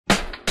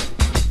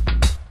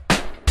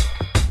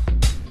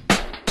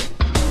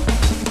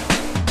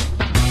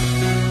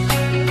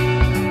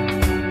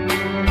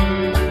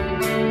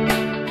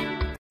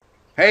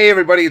Hey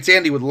everybody, it's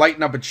Andy with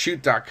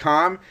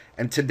Lightenupandshoot.com,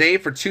 and today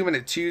for 2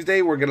 Minute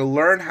Tuesday we're going to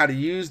learn how to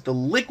use the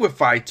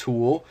Liquify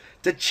tool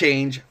to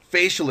change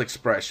facial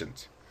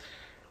expressions.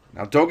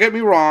 Now don't get me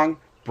wrong,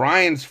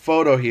 Brian's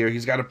photo here,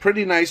 he's got a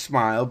pretty nice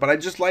smile, but I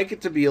just like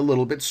it to be a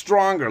little bit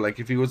stronger,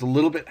 like if he was a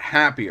little bit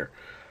happier.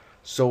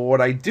 So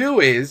what I do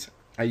is,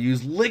 I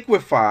use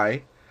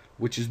Liquify,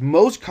 which is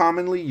most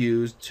commonly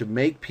used to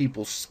make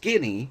people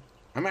skinny.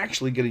 I'm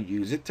actually going to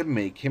use it to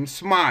make him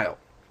smile.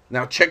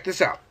 Now check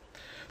this out.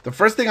 The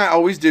first thing I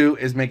always do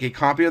is make a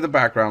copy of the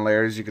background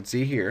layer, as you can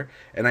see here,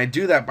 and I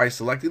do that by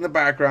selecting the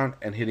background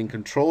and hitting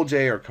Control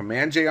J or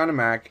Command J on a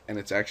Mac, and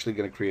it's actually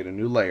going to create a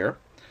new layer,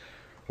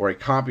 or a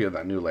copy of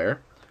that new layer.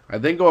 I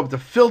then go up to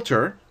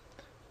Filter,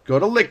 go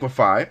to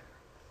Liquify,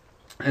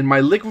 and my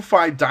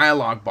Liquify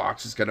dialog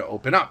box is going to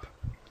open up.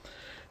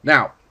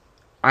 Now,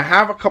 I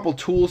have a couple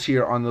tools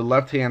here on the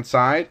left-hand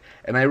side,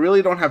 and I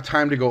really don't have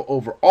time to go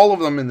over all of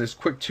them in this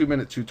quick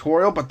 2-minute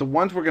tutorial, but the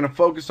ones we're going to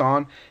focus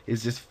on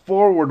is this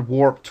forward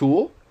warp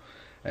tool,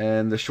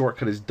 and the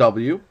shortcut is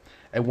W.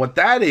 And what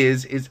that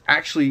is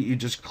actually you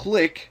just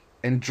click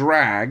and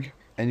drag,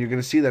 and you're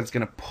going to see that it's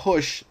going to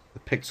push the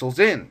pixels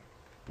in.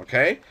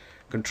 Okay?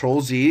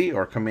 Control Z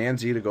or Command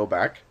Z to go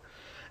back.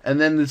 And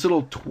then this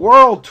little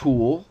twirl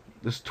tool,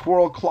 this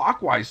twirl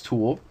clockwise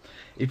tool,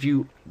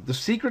 the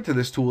secret to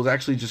this tool is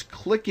actually just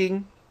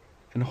clicking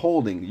and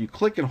holding. You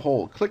click and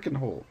hold,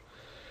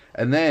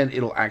 and then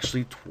it'll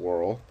actually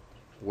twirl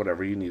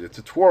whatever you need it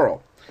to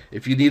twirl.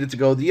 If you need it to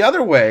go the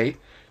other way,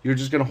 you're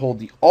just going to hold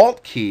the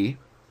Alt key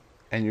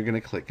and you're going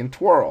to click and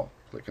twirl.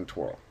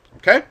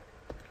 Okay?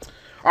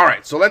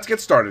 Alright, so let's get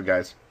started,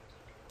 guys.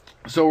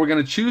 So we're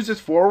going to choose this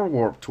forward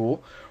warp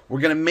tool. We're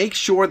going to make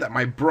sure that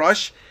my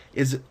brush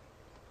is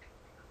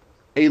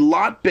a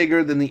lot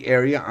bigger than the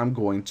area I'm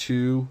going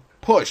to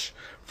push.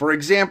 For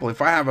example,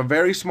 if I have a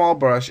very small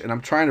brush and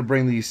I'm trying to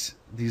bring these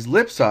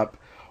lips up,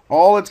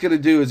 all it's going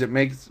to do is it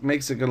makes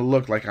it going to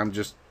look like I'm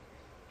just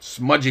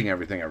smudging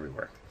everything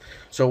everywhere.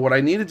 So what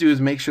I need to do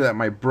is make sure that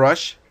my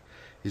brush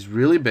is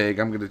really big.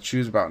 I'm going to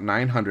choose about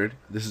 900.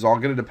 This is all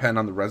going to depend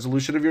on the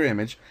resolution of your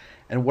image.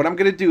 And what I'm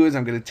going to do is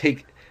I'm going to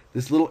take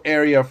this little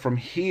area from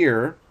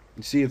here.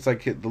 You see it's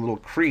like the little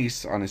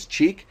crease on his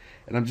cheek,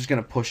 and I'm just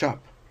going to push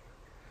up.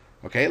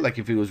 Okay, like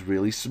if he was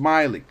really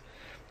smiling.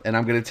 And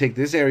I'm going to take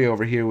this area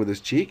over here with his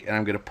cheek, and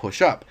I'm going to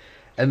push up.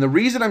 And the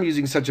reason I'm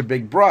using such a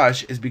big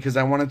brush is because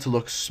I want it to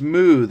look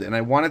smooth, and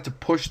I want it to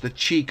push the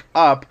cheek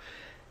up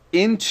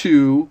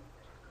into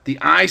the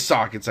eye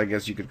sockets, I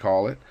guess you could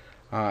call it,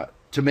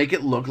 to make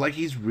it look like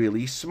he's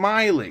really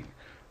smiling.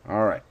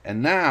 Alright,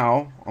 and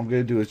now all I'm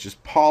going to do is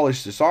just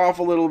polish this off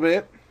a little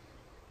bit.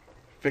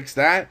 Fix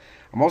that.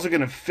 I'm also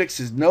going to fix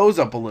his nose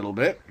up a little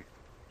bit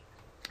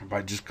by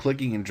just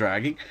clicking and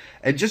dragging,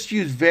 and just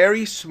use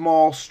very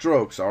small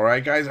strokes.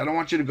 Alright guys, I don't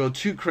want you to go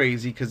too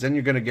crazy, because then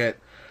you're going to get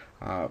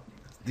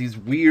these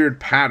weird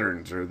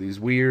patterns or these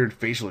weird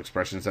facial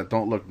expressions that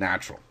don't look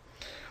natural.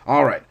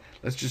 Alright,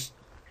 let's just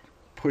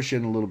push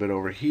in a little bit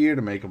over here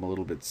to make him a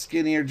little bit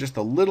skinnier, just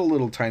a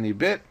little tiny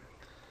bit.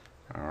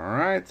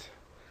 Alright,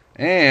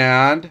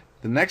 and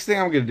the next thing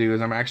I'm going to do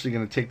is I'm actually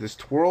going to take this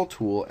twirl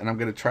tool and I'm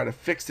going to try to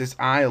fix this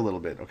eye a little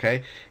bit.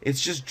 Okay,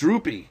 it's just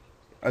droopy.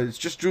 It's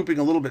just drooping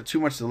a little bit too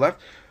much to the left.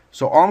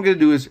 So all I'm going to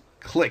do is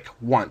click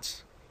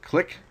once.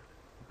 Click.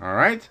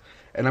 Alright.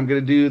 And I'm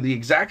going to do the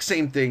exact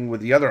same thing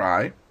with the other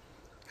eye.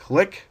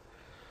 Click.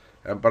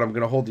 But I'm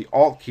going to hold the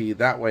Alt key.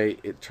 That way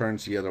it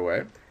turns the other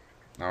way.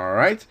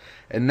 Alright.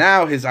 And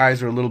now his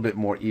eyes are a little bit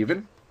more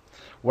even.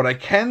 What I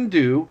can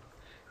do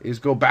is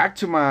go back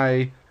to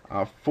my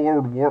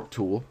forward warp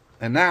tool.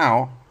 And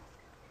now,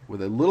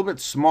 with a little bit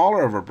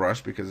smaller of a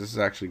brush, because this is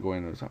actually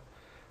going to...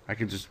 I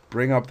can just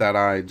bring up that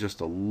eye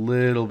just a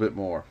little bit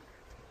more.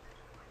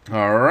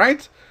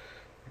 Alright.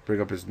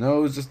 Bring up his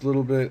nose just a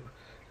little bit.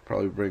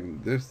 Probably bring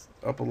this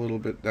up a little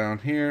bit down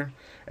here.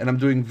 And I'm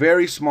doing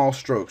very small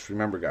strokes,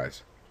 remember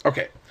guys.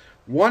 Okay.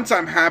 Once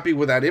I'm happy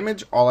with that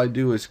image, all I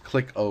do is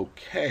click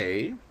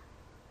OK.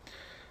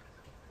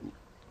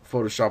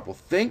 Photoshop will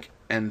think,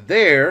 and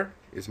there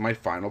is my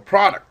final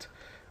product.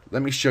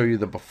 Let me show you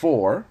the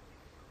before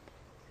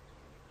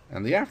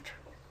and the after.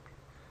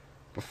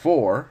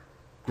 Before...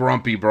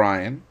 Grumpy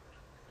Brian,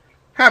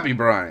 Happy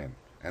Brian,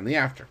 and the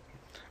after.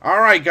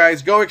 Alright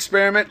guys, go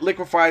experiment.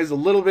 Liquify is a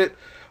little bit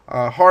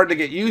hard to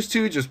get used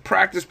to. Just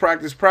practice.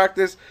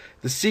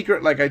 The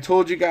secret, like I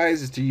told you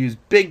guys, is to use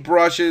big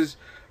brushes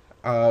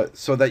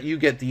so that you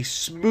get these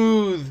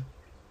smooth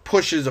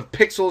pushes of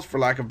pixels, for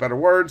lack of better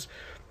words,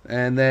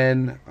 and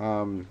then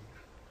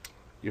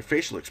your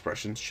facial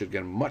expressions should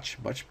get much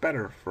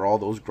better for all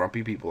those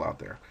grumpy people out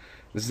there.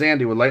 This is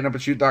Andy with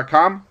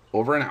Lightenupandshoot.com.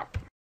 Over and out.